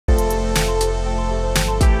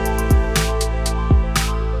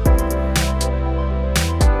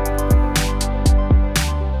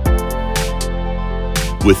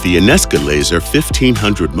With the ENESKAlaser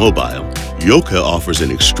 1500 Mobile, Leica offers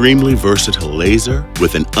an extremely versatile laser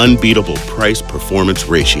with an unbeatable price-performance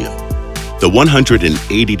ratio. The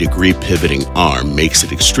 180-degree pivoting arm makes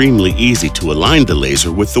it extremely easy to align the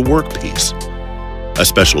laser with the workpiece. A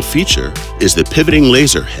special feature is the pivoting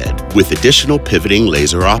laser head with additional pivoting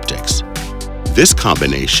laser optics. This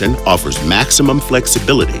combination offers maximum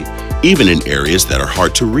flexibility even in areas that are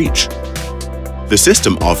hard to reach. The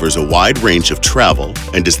system offers a wide range of travel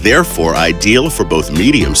and is therefore ideal for both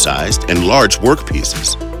medium-sized and large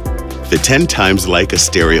workpieces. The 10x Leica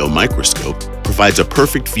stereo microscope provides a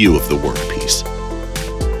perfect view of the workpiece.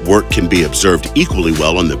 Work can be observed equally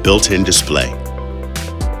well on the built-in display.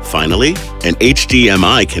 Finally, an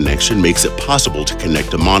HDMI connection makes it possible to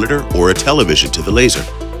connect a monitor or a television to the laser.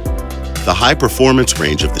 The high-performance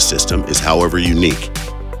range of the system is, however, unique.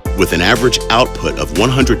 With an average output of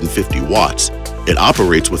 150 watts, it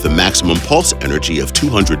operates with a maximum pulse energy of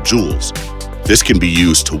 200 joules. This can be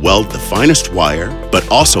used to weld the finest wire, but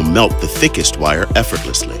also melt the thickest wire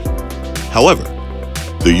effortlessly. However,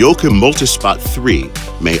 the Leica Multispot 3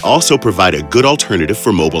 may also provide a good alternative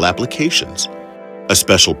for mobile applications, a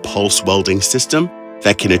special pulse welding system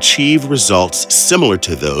that can achieve results similar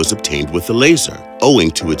to those obtained with the laser, owing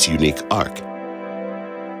to its unique arc.